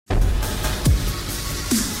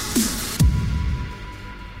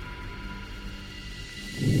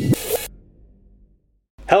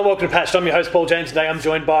Hello and welcome to Patched. I'm your host, Paul James. Today I'm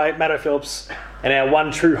joined by Matto Phillips and our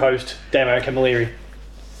one true host, Damo Camilleri.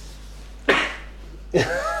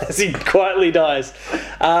 As he quietly dies.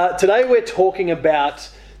 Today we're talking about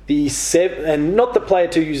the 7, and not the player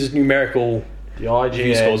 2 uses numerical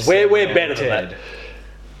IGN scores. We're better than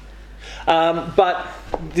that. But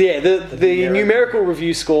yeah, the numerical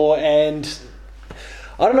review score, and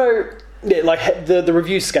I don't know, like the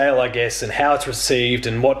review scale, I guess, and how it's received,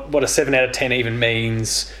 and what a 7 out of 10 even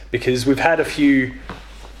means, because we've had a few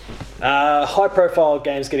high-profile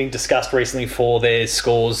games getting discussed recently for their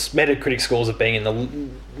scores, Metacritic scores of being in the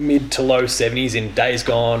mid to low 70s in Days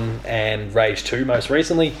Gone and Rage 2 most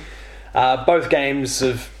recently. Both games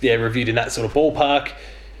have reviewed in that sort of ballpark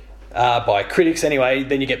by critics anyway.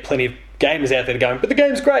 Then you get plenty of gamers out there going, but the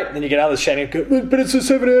game's great. And then you get others shouting, but it's a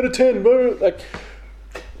 7 out of 10. Like,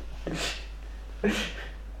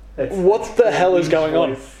 what the hell is going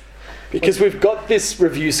on? Because we've got this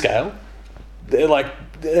review scale, like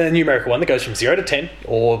a numerical one that goes from 0 to 10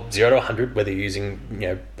 or 0 to 100, whether you're using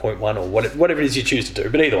 0.1 or whatever it is you choose to do.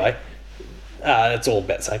 But either way, it's all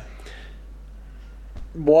about the same.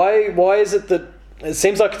 Why is it that it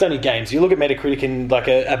seems like it's only games? You look at Metacritic and like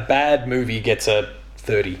a bad movie gets a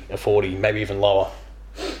 30, a 40, maybe even lower.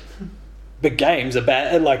 But games are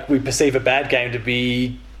bad. Like, we perceive a bad game to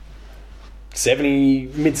be 70,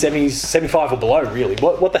 mid 70s, 75 or below. Really,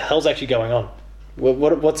 what the hell's actually going on?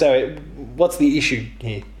 What's the issue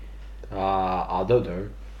here? I don't know.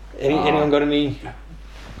 Anyone got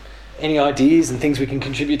any ideas and things we can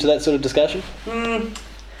contribute to that sort of discussion?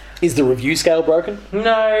 Is the review scale broken?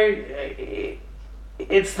 No,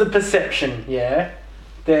 it's the perception. Yeah,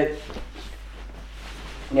 that.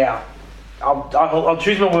 Yeah, I'll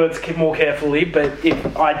choose my words more carefully. But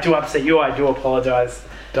if I do upset you, I do apologise.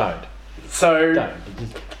 Don't. So.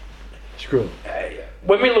 Screw it.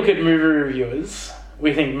 When we look at movie reviewers,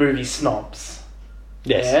 we think movie snobs.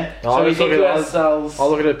 Yes. Yeah? So we think to ourselves... I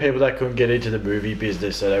look at the people that couldn't get into the movie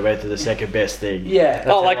business, so they went to the second best thing. Yeah.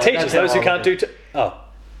 Like teachers, those who can't do... So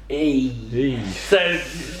we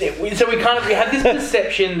have this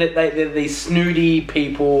perception that they're these snooty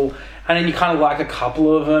people, and then you kind of like a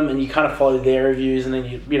couple of them, and you kind of follow their reviews, and then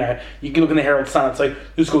you can look in the Herald Sun, it's like,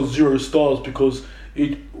 this got 0 stars because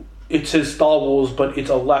it says Star Wars, but it's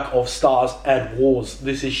a lack of stars and wars.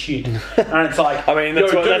 This is shit. And it's like... I mean,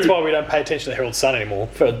 that's why we don't pay attention to the Herald Sun anymore,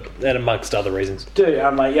 and amongst other reasons. Dude,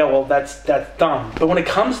 I'm like, yeah, well, that's dumb. But when it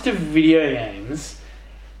comes to video games,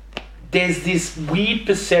 there's this weird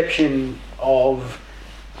perception of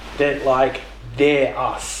that, like, they're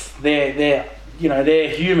us. They're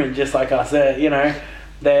human just like us. They're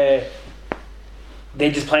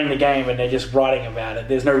just playing the game and they're just writing about it.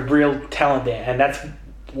 There's no real talent there, and that's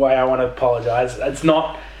why I want to apologise. That's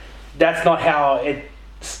not how it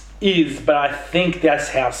is, but I think that's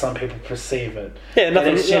how some people perceive it. Yeah,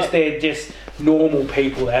 nothing. They're just normal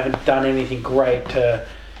people that haven't done anything great to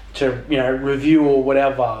review or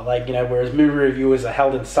whatever. Like, whereas movie reviewers are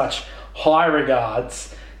held in such high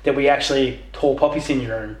regards that we actually tall poppy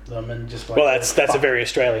syndrome them and just like. Well, that's a very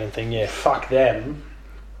Australian thing, yeah. Fuck them.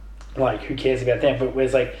 Like, who cares about them? But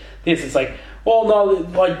whereas like this, it's like, well, no,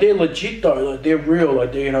 like, they're legit though. Like, they're real.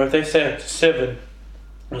 Like, if they say it's 7,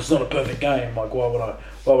 it's not a perfect game. Like, why would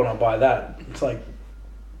I buy that? It's like,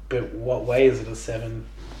 but what way is it a 7?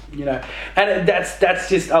 And that's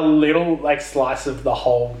just a little like slice of the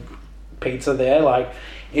whole pizza there. Like,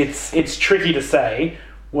 it's tricky to say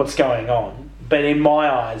what's going on, but in my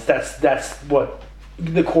eyes, that's what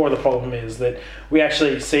the core of the problem is, that we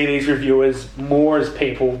actually see these reviewers more as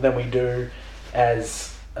people than we do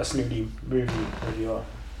as a snooty movie reviewer.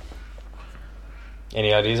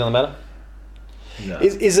 Any ideas on the matter? No.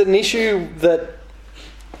 Is it an issue that...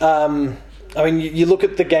 I mean, you look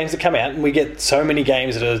at the games that come out, and we get so many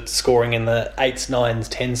games that are scoring in the 8s, 9s,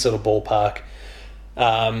 10s sort of ballpark.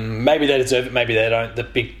 Maybe they deserve it, maybe they don't.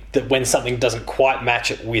 That when something doesn't quite match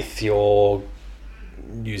it with your...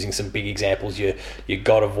 Using some big examples, your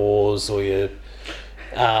God of Wars or your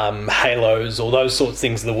Halos or those sorts of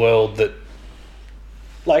things in the world that...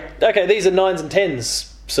 Like, okay, these are 9s and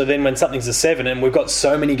 10s. So then when something's a 7, and we've got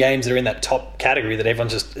so many games that are in that top category that everyone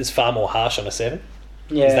just is far more harsh on a 7.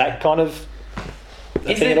 Yeah. Is that kind of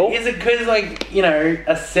a thing at all? Is it because, like,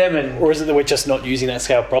 a 7... Or is it that we're just not using that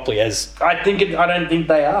scale properly as... I don't think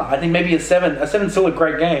they are. I think maybe a 7. A 7's still a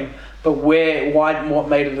great game, but what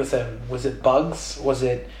made it a 7? Was it bugs? Was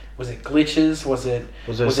it glitches? Was it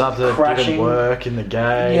something that didn't work in the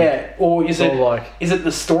game? Yeah. Or is it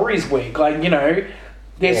the story's weak? Like,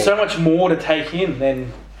 there's so much more to take in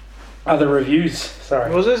than Other reviews. Sorry.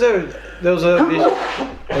 There was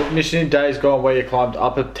a mission in Days Gone where you climbed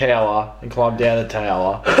up a tower and climbed down a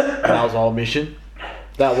tower. That was the whole mission.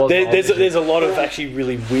 That was there's a lot of actually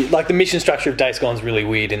really weird, like the mission structure of Days Gone is really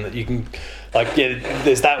weird in that you can, like, yeah,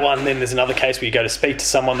 there's that one, then there's another case where you go to speak to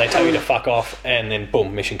someone, they tell you to fuck off, and then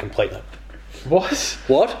boom, mission complete. What?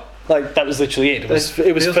 Like, that was literally it. It was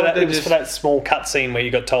for that small cutscene where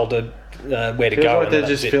you got told to where to go. Like they're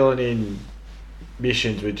just filling in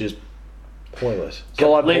missions with just pointless.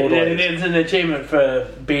 It's an achievement for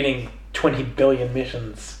beating 20 billion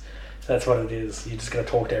missions. That's what it is. You're just going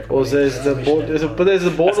to talk to everyone. Well, there's the Borderlands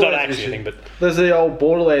that's not actually mission. anything, but there's the old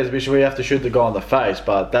Borderlands mission where you have to shoot the guy in the face,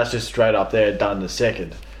 but that's just straight up there, done in a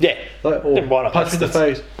second. Yeah, like, or why not? Punch me in the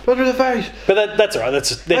face. But that's alright.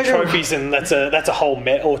 They're trophies, and that's a whole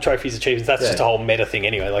meta, or trophies achievements. That's just a whole meta thing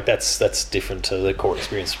anyway. Like that's different to the core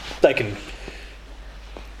experience. They can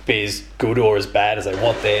be as good or as bad as they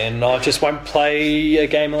want there, and I just won't play a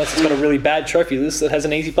game unless it's got a really bad trophy list that has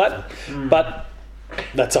an easy platinum. But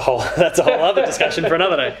that's a whole other discussion for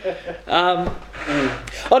another day.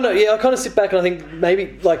 Oh no, yeah, I kind of sit back and I think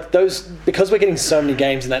maybe like those, because we're getting so many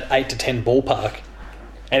games in that 8 to 10 ballpark,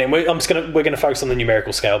 and then we're gonna focus on the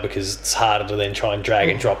numerical scale because it's harder to then try and drag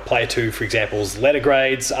and drop. Player 2, for example's letter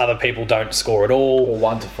grades. Other people don't score at all, or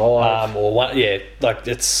 1 to 5, or 1. Yeah, like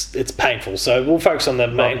it's painful. So we'll focus on the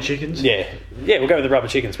main rubber chickens. Yeah, we'll go with the rubber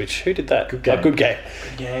chickens. Which who did that? Good game. Good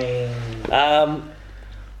game.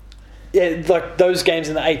 Yeah, like those games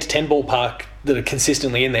in the 8 to 10 ballpark that are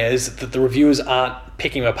consistently in there, is that the reviewers aren't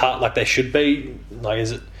picking them apart like they should be. Like,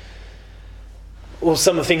 is it? Well,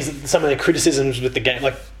 some of their criticisms with the game,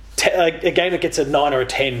 like a game that gets a 9 or a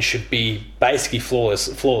 10 should be basically flawless.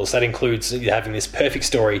 That includes having this perfect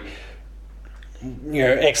story,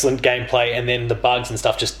 excellent gameplay, and then the bugs and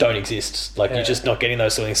stuff just don't exist. Like, you're just not getting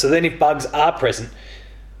those sort of things. So then if bugs are present,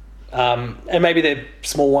 and maybe they're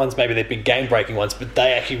small ones, maybe they're big game-breaking ones, but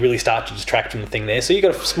they actually really start to distract from the thing there. So you've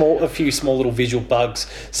got a few small little visual bugs,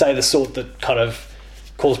 say the sort that kind of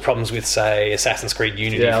cause problems with, say, Assassin's Creed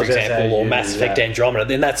Unity, for example, or Mass Effect Andromeda.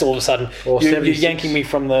 Then that's all of a sudden, you're yanking me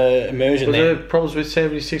from the immersion there. Were there problems with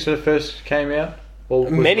 76 when it first came out?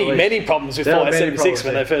 Many problems with Fallout 76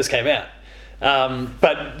 when they first came out.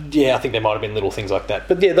 But yeah, I think there might have been little things like that.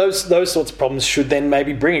 But yeah, those sorts of problems should then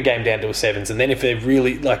maybe bring a game down to a 7s, and then if they're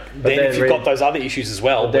really if you've got those other issues as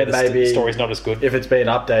well, where the story's not as good. If it's been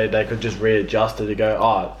updated, they could just readjust it to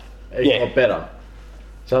go, it got better.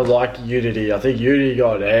 So like Unity, I think Unity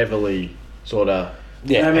got heavily sort of.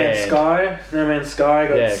 Yeah, No Man's Sky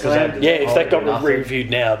got slammed. If that got reviewed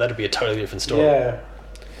now, that'd be a totally different story. Yeah,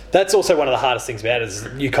 that's also one of the hardest things about it, is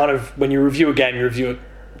you kind of, when you review a game, you review it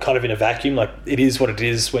kind of in a vacuum. Like, it is what it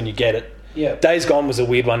is when you get it. Yeah. Days Gone was a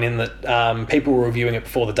weird one in that people were reviewing it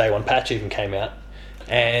before the day one patch even came out,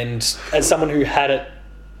 and as someone who had it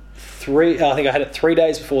I think I had it 3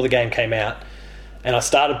 days before the game came out, and I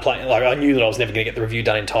started playing, like, I knew that I was never going to get the review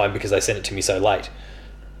done in time because they sent it to me so late.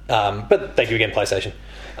 But thank you again, PlayStation.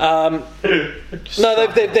 No,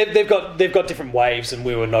 they've got different waves, and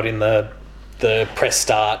we were not in the press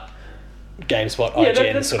start, GameSpot,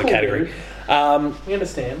 IGN sort of category. We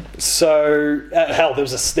understand. So hell, there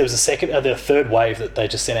was a third wave that they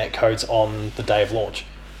just sent out codes on the day of launch,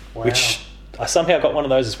 which I somehow got one of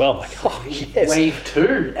those as well. I'm like, oh yes, Wave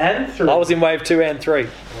 2 and 3. I was in Wave 2 and 3.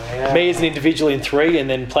 Wow. Me as an individual in 3, and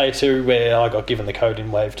then Player 2 where I got given the code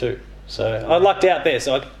in Wave 2. So I lucked out there.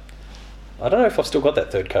 So I don't know if I've still got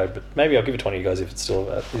that third code, but maybe I'll give it to one of you guys if it's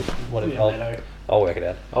still. I'll work it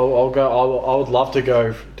out. I'll go. I would love to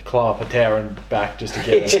go to climb up a tower and back just to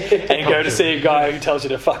get it. And go to see a guy who tells you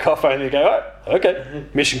to fuck off, only go, oh, okay,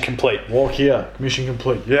 mission complete. Walk here, mission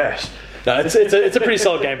complete. Yes. No, it's a pretty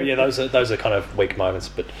solid game, but yeah, those are kind of weak moments.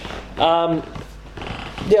 But yeah,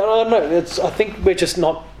 I don't know. I think we're just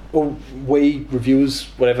not, or we reviewers,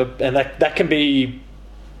 whatever, and that can be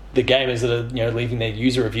the gamers that are leaving their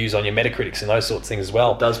user reviews on your Metacritics and those sorts of things as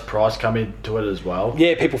well. Does price come into it as well?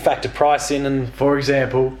 Yeah, people factor price in, and for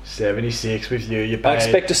example, 76 with you paid. I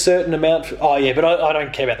expect a certain amount. But I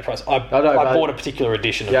don't care about the price. I bought a particular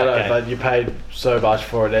edition of that game. But you paid so much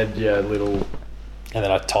for it, and your little. And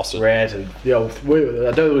then I tossed it. Rant and I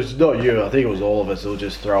know it was not you. I think it was all of us who were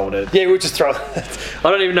just throwing it. Yeah, we were just throwing it. I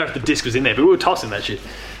don't even know if the disc was in there, but we were tossing that shit.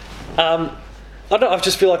 I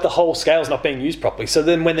just feel like the whole scale's not being used properly. So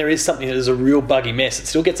then when there is something that is a real buggy mess, it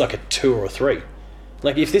still gets like a 2 or a 3.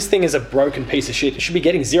 Like, if this thing is a broken piece of shit, it should be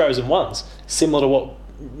getting 0s and 1s, similar to what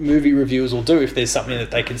movie reviewers will do if there's something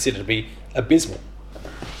that they consider to be abysmal.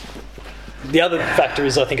 The other factor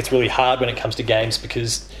is I think it's really hard when it comes to games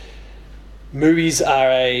because movies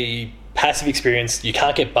are a passive experience. You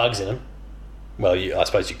can't get bugs in them. Well, I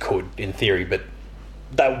suppose you could, in theory, but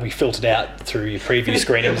that would be filtered out through your preview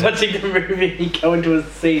screenings. Watching the movie, you go into a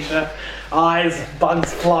seizure, eyes,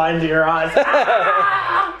 bugs fly into your eyes.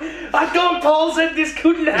 I thought Paul said this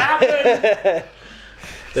couldn't happen.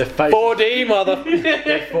 Their face, 4D, mother.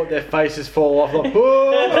 their faces fall off. Like,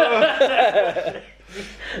 whoa!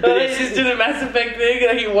 They just do the Mass Effect thing,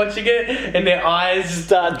 like you're watching it, and their eyes just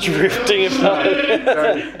Start drifting apart.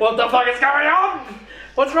 what the fuck is going on?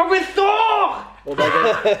 What's wrong with Thor? Or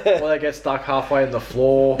they get stuck halfway in the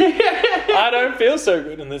floor. I don't feel so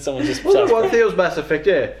good, and then someone just starts One thing was Mass Effect,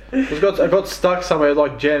 yeah. I got stuck somewhere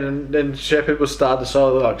like Jen, and then Shepard was starting to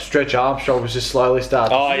slowly like stretch Armstrong was just slowly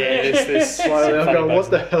starting. Oh yeah, this Slowly, I'm going, what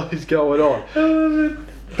the hell is going on?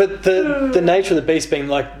 But the nature of the beast being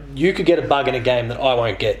like, you could get a bug in a game that I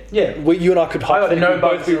won't get. Yeah. You and I could got no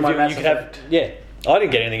bugs in my reviewing. Mass You could have, Effect. yeah. I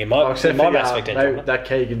didn't get anything in my Except Mass for Effect Andromeda. that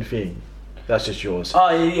Keegan thing. That's just yours. Oh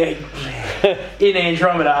yeah. In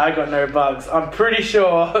Andromeda, I got no bugs. I'm pretty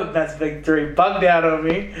sure Mass Effect 3 bugged out on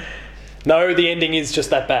me. No, the ending is just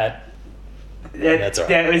that bad. That's all right.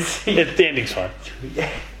 That was. The ending's fine.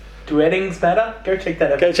 Do endings matter? Go check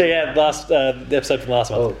that out. Go check out the episode from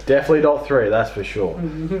last month. Oh, definitely not 3, that's for sure.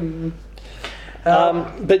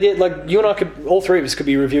 But yeah, like you and I could, all three of us could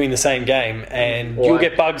be reviewing the same game, and you'll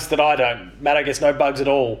get bugs that I don't. Matt, gets no bugs at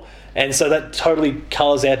all, and so that totally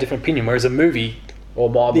colours our different opinion. Whereas a movie, Or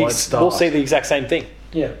mine won't start. we'll see the exact same thing,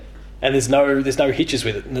 Yeah. and there's no hitches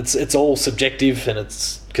with it, and it's all subjective, and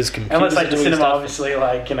it's because computers Unless like are the doing cinema, stuff. obviously,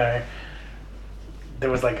 like there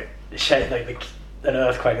was like a shake, like an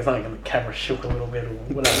earthquake. It's not like the camera shook a little bit or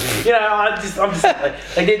whatever. I'm just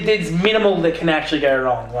like there's minimal that can actually go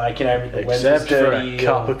wrong. Like the lens was Except for dirty. a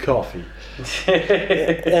cup of coffee.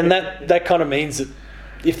 And that kind of means that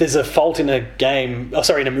if there's a fault in a game,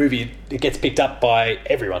 in a movie, it gets picked up by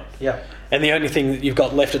everyone. Yeah. And the only thing that you've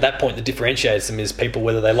got left at that point that differentiates them is people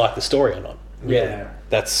whether they like the story or not. Really. Yeah.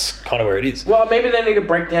 That's kind of where it is. Well, maybe they need to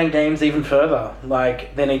break down games even further.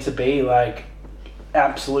 Like there needs to be like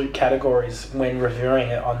absolute categories when reviewing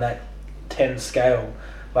it on that 10 scale.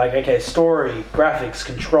 Like, okay, story, graphics,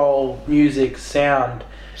 control, music, sound,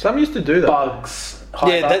 Some used to do that. bugs.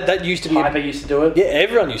 Yeah, Hyper. that used to be... Hyper used to do it. Yeah,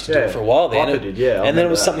 everyone used to do Yeah, it for a while then. Hyper did, yeah, I And then it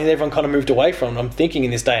was remember something that everyone kind of moved away from. I'm thinking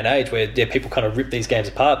in this day and age where people kind of rip these games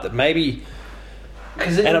apart, that maybe...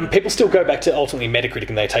 And people still go back to ultimately Metacritic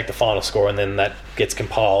and they take the final score and then that gets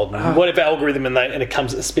compiled. And whatever algorithm and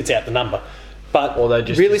it spits out the number. But Or they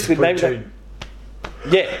just realistically, put maybe... two-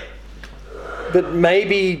 Yeah. But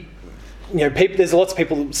maybe... people. There's lots of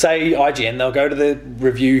people that say IGN, they'll go to the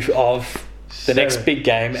review of the next big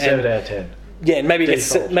game. 7 and out of 10. Yeah, and maybe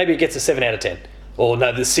it gets a 7 out of 10. Or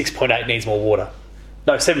no, the 6.8 needs more water.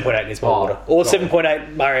 No, 7.8 needs more water. Or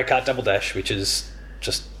 7.8 Mario Kart Double Dash, which is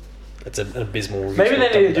just... It's an abysmal review. Maybe they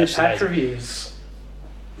Double need to do Dash, patch amazing. reviews.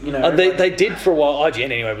 They did for a while. IGN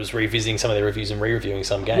anyway was revisiting some of their reviews and re-reviewing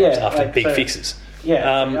some games after big fixes. Yeah,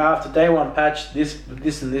 after day one patch, this and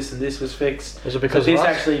this and this was fixed. Was it because this of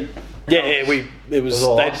us? actually? It was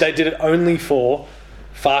all us? they did it only for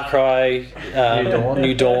Far Cry,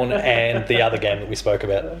 New Dawn, and the other game that we spoke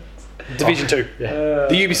about, Division 2, the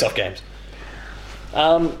Ubisoft games.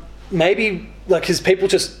 Maybe because people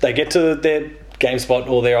they get to their GameSpot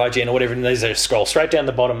or their IGN or whatever, and they just scroll straight down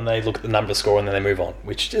the bottom and they look at the number score and then they move on,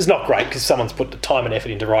 which is not great because someone's put the time and effort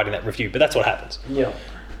into writing that review. But that's what happens. Yeah.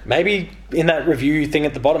 Maybe in that review thing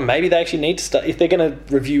at the bottom, maybe they actually need to start, if they're going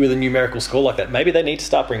to review with a numerical score like that, maybe they need to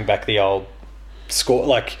start bringing back the old score,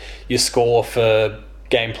 like your score for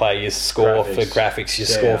gameplay, your score for graphics, your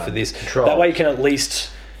score for this. Control. That way you can at least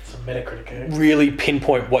Some Metacritic. really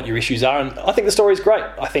pinpoint what your issues are. And I think the story's great.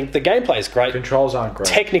 I think the gameplay is great. Controls aren't great.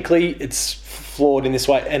 Technically, it's flawed in this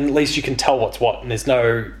way, and at least you can tell what's what, and there's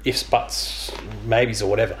no ifs, buts, maybes, or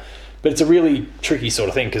whatever. But it's a really tricky sort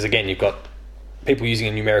of thing because again, you've got people using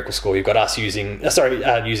a numerical score. You've got us using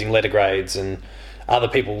letter grades, and other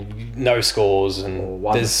people no scores, and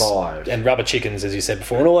 1 to 5, and rubber chickens, as you said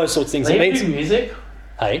before, and all those sorts of things. They It do means, music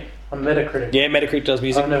hey, on Metacritic. yeah, Metacritic does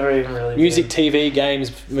music, I've never even really music, TV,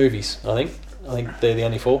 games, movies. I think they're the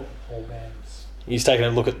only four. All bands. He's taking a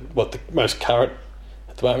look at what the most current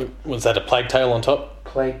at the moment was. That a Plague Tale on top.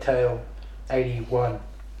 Plague Tale, 81.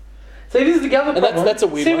 See, this is the other And problem. that's a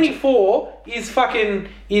weird one. 74 is fucking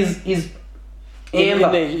is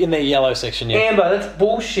amber. In their yellow section, yeah. Amber, that's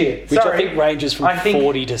bullshit. Which Sorry. I think ranges from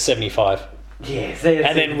 40 to 75. Yeah,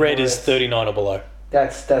 And then red is 39 or below.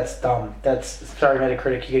 That's dumb. Sorry,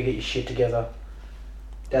 Metacritic, you gotta get your shit together.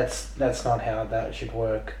 That's not how that should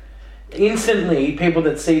work. Instantly, people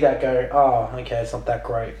that see that go, oh, okay, it's not that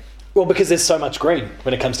great. Well, because there's so much green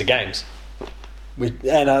when it comes to games.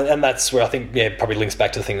 And that's where I think probably links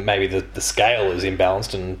back to the thing that maybe the scale is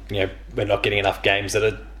imbalanced, and we're not getting enough games that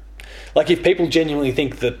are like, if people genuinely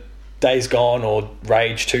think that Days Gone or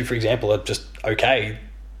Rage 2, for example, are just okay,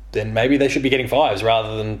 then maybe they should be getting 5s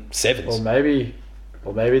rather than 7s.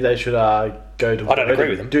 Or maybe they should go to. I don't agree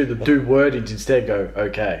with them. Do wordings instead. Go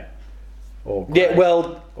okay. Or great,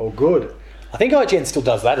 or good. I think IGN still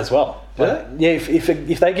does that as well. Do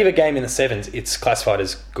If they give a game in the 7s, it's classified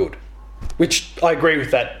as good. Which I agree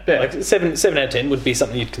with that. Yeah. Like 7 out of 10 would be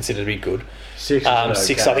something you'd consider to be good. 6,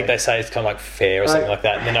 6 I think they say is kind of like fair or something like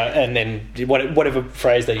that. And then whatever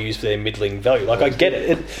phrase they use for their middling value. Like, I get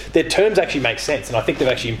it. Their terms actually make sense, and I think they've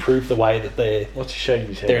actually improved the way that they're... What's he shaking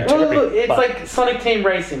his head? They're at? interpreting. Look, it's like Sonic Team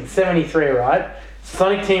Racing 73, right?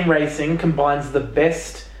 Sonic Team Racing combines the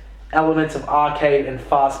best elements of arcade and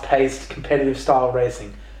fast-paced competitive style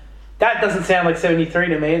racing. That doesn't sound like 73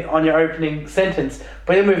 to me on your opening sentence.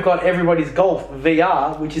 But then we've got Everybody's Golf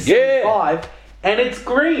VR, which is 75, and it's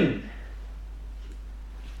green.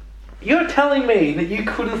 You're telling me that you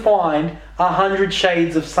couldn't find 100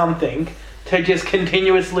 shades of something to just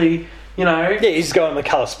continuously, Yeah, you just go on the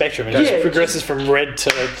colour spectrum and just progresses from red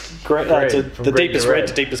to green, to the deepest red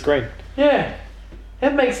to deepest green. Yeah.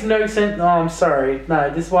 That makes no sense. Oh, I'm sorry. No,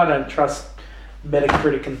 this is why I don't trust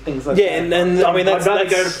Metacritic and things like that. Yeah, and I mean, I'd rather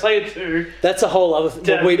go to Player 2. That's a whole other thing.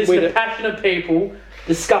 The passionate people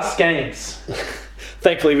discuss games.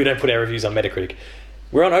 Thankfully, we don't put our reviews on Metacritic.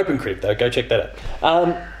 We're on OpenCritic, though. Go check that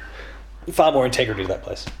out. Far more integrity to that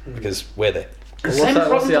place, because we're there. Same as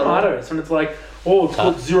Rotten Tomatoes, when it's like, it's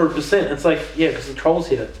got 0%. It's like, because the trolls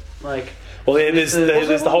hit it. Like, well, there's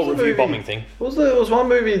the whole review bombing thing. There was one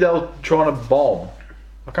movie they were trying to bomb.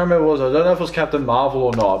 I can't remember what it was. I don't know if it was Captain Marvel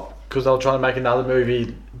or not, because they were trying to make another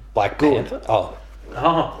movie. Black Panther? Oh.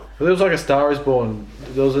 But there was like A Star Is Born.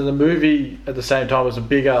 There was in the movie at the same time. It was a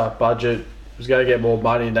bigger budget. It was going to get more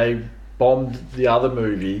money, and they bombed the other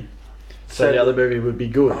movie. So the other movie would be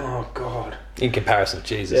good. Oh, God. In comparison,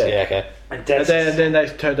 Jesus. Yeah, okay. And then they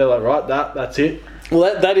turned out like, right, that's it.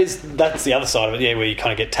 Well, that's the other side of it, where you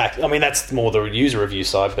kind of get taxed. I mean, that's more the user review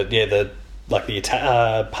side, but the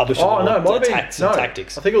publisher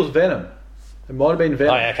tactics. I think it was Venom. It might have been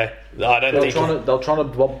Venom. Oh, yeah, okay. I don't think... They were trying to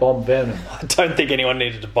bomb Venom. I don't think anyone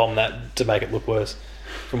needed to bomb that to make it look worse,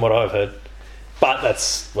 from what I've heard. But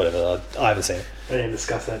that's whatever. I haven't seen it. We didn't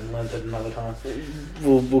discuss that another time.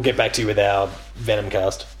 We'll get back to you with our Venom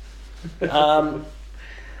cast. No,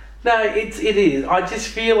 it is. I just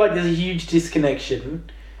feel like there's a huge disconnection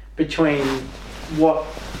between what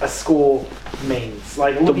a score means.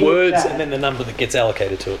 Like the words and then the number that gets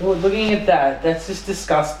allocated to it. Well, looking at that's just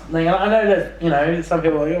disgusting. Like, I know that, some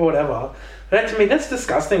people are like, whatever. But to me, that's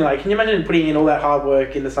disgusting. Like, can you imagine putting in all that hard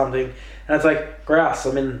work into something and it's like, grouse,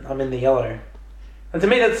 I'm in the yellow. And to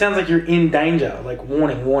me, that sounds like you're in danger. Like,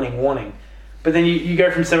 warning. But then you go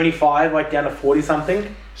from 75, like, down to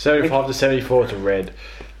 40-something. 75 to 74 to red.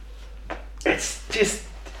 It's just...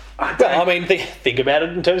 Well, I mean, think about it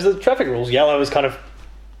in terms of the traffic rules. Yellow is kind of...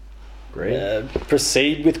 Green.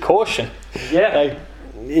 Proceed with caution. Yeah. Like,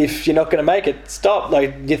 if you're not going to make it, stop.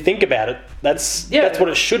 Like, you think about it. That's what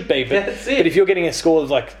it should be. But, that's it. But if you're getting a score of,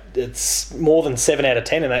 like, it's more than 7 out of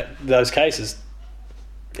 10 in those cases,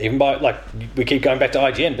 even by, like, we keep going back to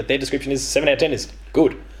IGN, but their description is 7 out of 10 is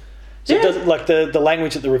good. So it doesn't, like, the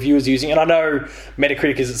language that the reviewer's using, and I know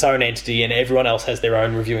Metacritic is its own entity and everyone else has their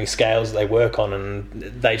own reviewing scales that they work on and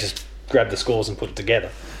they just grab the scores and put it together.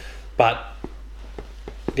 But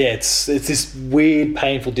yeah, it's this weird,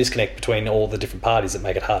 painful disconnect between all the different parties that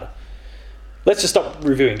make it harder. Let's just stop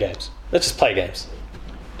reviewing games. Let's just play games.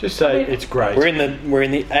 Just say it's great. We're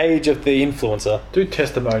in the age of the influencer. Do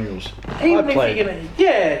testimonials. Even if you're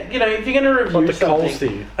gonna, if you're gonna review the Coles something,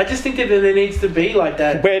 thing. I just think that there needs to be like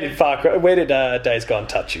that. Where did Days Gone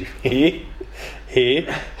touch you? Here.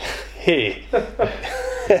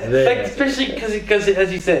 Like, especially because,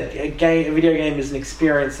 as you said, a video game is an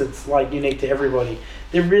experience that's like unique to everybody.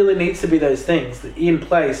 There really needs to be those things in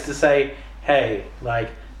place to say, hey, like,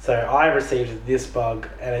 so I received this bug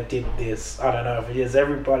and it did this. I don't know if it is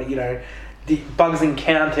everybody, the bugs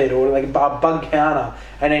encountered or like a bug counter,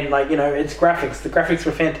 and then it's graphics. The graphics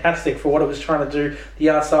were fantastic for what it was trying to do. The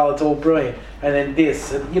art style, it's all brilliant. And then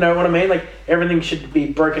this, and you know what I mean? Like, everything should be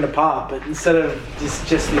broken apart, but instead of just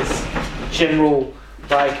this general,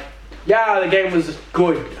 like, the game was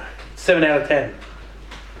good, 7 out of 10.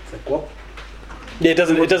 It's like, what? Yeah,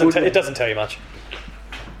 it doesn't tell you much.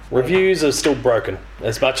 Reviews are still broken,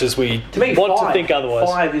 as much as we want to think otherwise.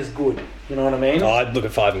 5 is good. You know what I mean? I'd look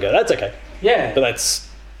at 5 and go, that's okay. Yeah. But that's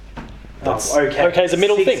okay. Okay, it's a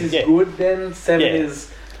middle 6 thing. Is good then. 7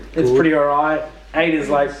 is it's pretty alright. 8 is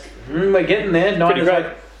like We're getting there. 9 Pretty is great.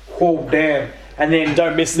 like, oh, damn. And then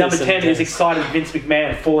Don't miss number this 10 and- is excited Vince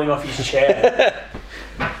McMahon falling off his chair.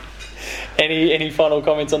 Any final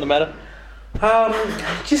comments on the matter?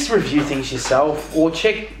 Just review things yourself, or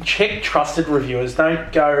check trusted reviewers.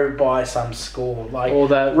 Don't go by some score. Like, Or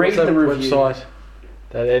that, read what's that the review. website?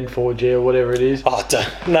 That N4G or whatever it is. Oh, don't.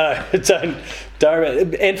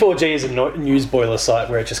 N4G is a news boiler site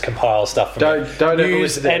where it just compiles stuff from Don't ever news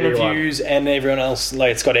listen to and anyone. reviews and everyone else.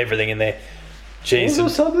 Like, it's got everything in there. Jeez. Wasn't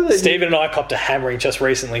there something that Stephen and I copped a hammering just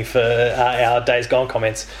recently for our Days Gone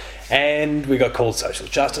comments, and we got called social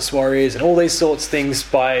justice warriors and all these sorts of things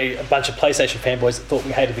by a bunch of PlayStation fanboys that thought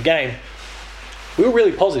we hated the game. We were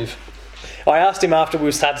really positive. I asked him after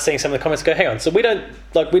we started seeing some of the comments, go, hang on, so we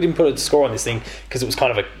didn't put a score on this thing because it was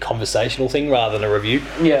kind of a conversational thing rather than a review.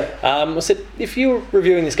 Yeah. I said, if you were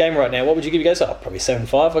reviewing this game right now, what would you give? He goes, oh, probably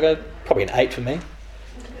 7.5. I go, probably an 8 for me.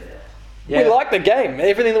 Yeah. We liked the game.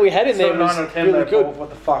 Everything that we had in there So was 9 or 10 really though, good. Paul, what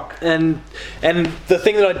the fuck? And the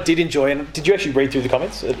thing that I did enjoy, and did you actually read through the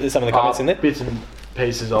comments? Some of the comments in there? Bits and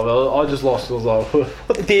pieces of it. I just lost. I was like,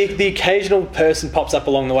 what? The occasional person pops up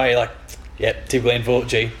along the way, like, yep, typical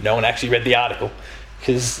N4G. No one actually read the article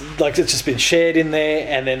because like it's just been shared in there,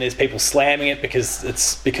 and then there's people slamming it because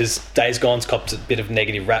Days Gone's copped a bit of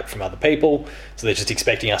negative rap from other people, so they're just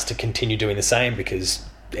expecting us to continue doing the same because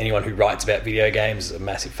anyone who writes about video games is a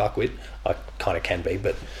massive fuckwit. I kind of can be,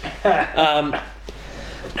 but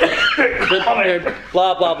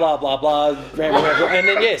blah blah blah blah blah, and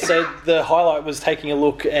then yeah. So the highlight was taking a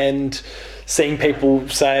look and seeing people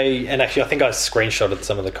say, and actually I think I screenshotted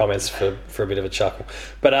some of the comments for a bit of a chuckle.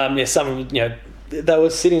 But yeah, some of them, they were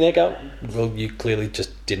sitting there going, "Well, you clearly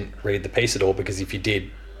just didn't read the piece at all because if you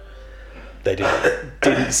did, they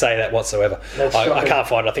didn't say that whatsoever." That's I shocking. can't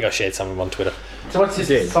find it. I think I shared some of them on Twitter. So what's this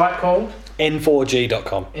Yeah. site called?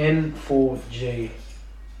 N4G.com. N4G.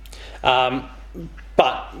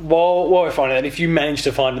 But while we're finding that, if you manage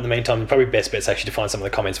to find in the meantime, probably best bet's actually to find some of the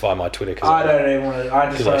comments via my Twitter. I don't even want to. I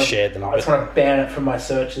just 'Cause I wanna, shared them, I just but- want to ban it from my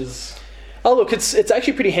searches. Oh look, it's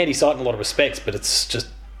actually a pretty handy site in a lot of respects, but it's just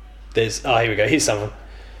here we go. Here's some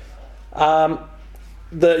of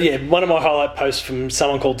them. One of my highlight posts from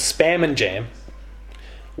someone called Spam and Jam.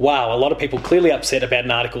 Wow, a lot of people clearly upset about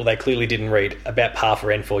an article they clearly didn't read about par for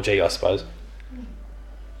N4G, I suppose.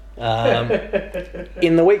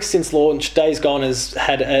 In the weeks since launch, Days Gone has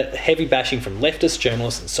had a heavy bashing from leftists,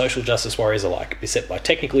 journalists and social justice warriors alike, beset by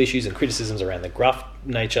technical issues and criticisms around the gruff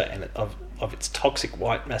nature and of its toxic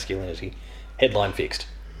white masculinity. Headline fixed.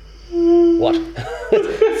 What?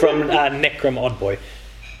 From Necrom Oddboy.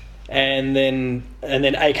 And then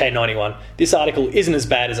AK91. This article isn't as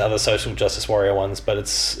bad as other social justice warrior ones, but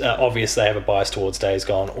it's obvious they have a bias towards Days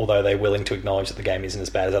Gone, although they're willing to acknowledge that the game isn't as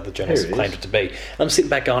bad as other journalists Here it claimed is. it to be. And I'm sitting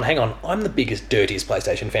back going, hang on, I'm the biggest, dirtiest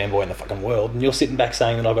PlayStation fanboy in the fucking world, and you're sitting back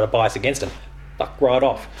saying that I've got a bias against them. Fuck right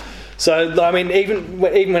off. So, I mean, even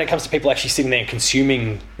when it comes to people actually sitting there and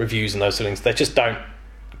consuming reviews and those sort of things, they just don't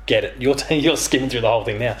get it. You're skimming through the whole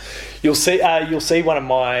thing now. You'll see one of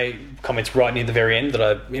my comments right near the very end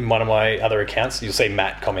that in one of my other accounts. You'll see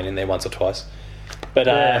Matt comment in there once or twice. But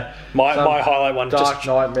my highlight one Dark just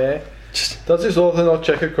Nightmare. Does this author not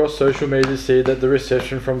check across social media to see that the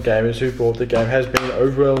reception from gamers who bought the game has been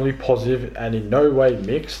overwhelmingly positive and in no way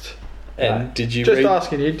mixed? and did you Just read?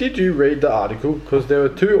 asking you, did you read the article? Because there were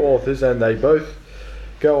two authors and they both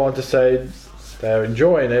go on to say they're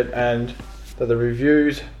enjoying it and that the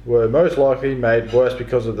reviews were most likely made worse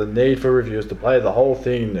because of the need for reviewers to play the whole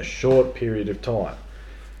thing in a short period of time.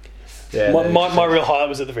 Yeah, My real highlight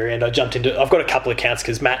was at the very end. I've got a couple of accounts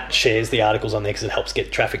because Matt shares the articles on there because it helps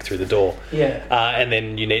get traffic through the door. Yeah. And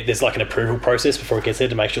then there's like an approval process before it gets there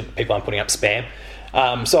to make sure that people aren't putting up spam.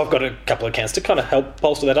 So I've got a couple of accounts to kind of help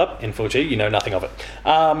bolster that up. N4G, you know nothing of it.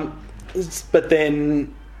 But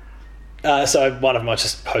then, so one of them I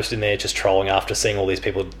just posted in there just trolling after seeing all these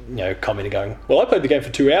people, commenting going, well, I played the game for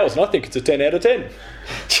 2 hours and I think it's a 10 out of 10.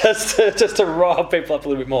 just to rile people up a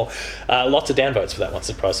little bit more. Lots of downvotes for that one.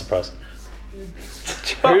 Surprise, surprise.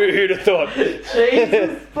 Who'd have thought?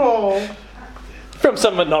 Jesus, Paul. From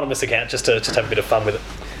some anonymous account, just to have a bit of fun with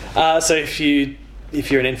it. So if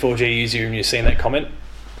you're an N4G user and you've seen that comment,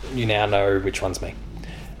 you now know which one's me.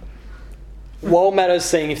 While Matto's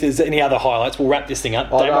seeing if there's any other highlights, we'll wrap this thing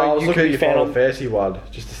up. I Damo, was you looking can at be your found Final on. Fantasy one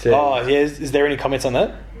just to see. Oh, yeah. Is there any comments on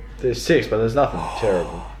that? There's 6, but there's nothing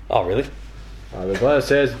terrible. Oh, really? There's one that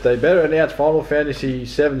says they better announce Final Fantasy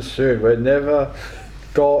 7 soon. We've never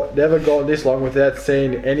gone this long without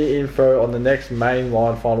seeing any info on the next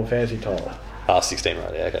mainline Final Fantasy title. 16,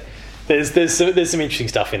 right? Yeah, okay. There's some interesting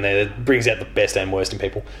stuff in there that brings out the best and worst in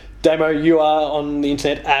people. Damo, you are on the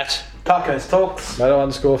internet at Tacos Talks.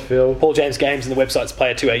 Mato_Phil. Paul James Games, and the website's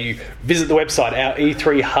Player2AU. Visit the website, our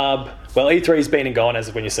E3 hub. Well, E3's been and gone as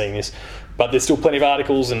of when you're seeing this, but there's still plenty of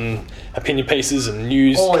articles and opinion pieces and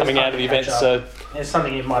news Always coming fun out of the to catch event. up. So There's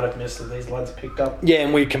something you might have missed that these lads picked up. yeah,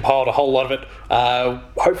 and we compiled a whole lot of it.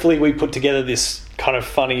 Hopefully, we put together this kind of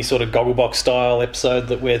funny sort of Gogglebox style episode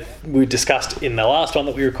that we discussed in the last one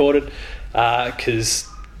that we recorded, because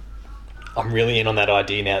I'm really in on that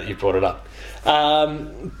idea now that you've brought it up.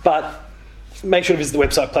 But make sure to visit the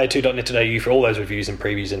website player2.net.au for all those reviews and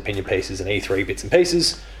previews and opinion pieces and E3 bits and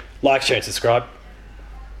pieces. Like, share and subscribe.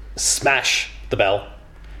 Smash the bell.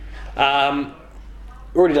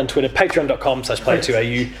 Already done Twitter,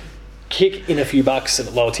 patreon.com/player2au. Kick in a few bucks, and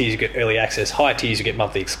at lower tiers you get early access, higher tiers you get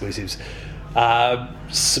monthly exclusives.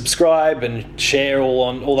 Subscribe and share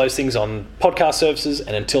all those things on podcast services,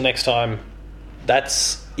 and until next time,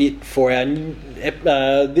 that's it for our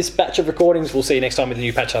this batch of recordings. We'll see you next time with the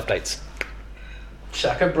new patch updates.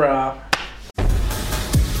 Shaka bra.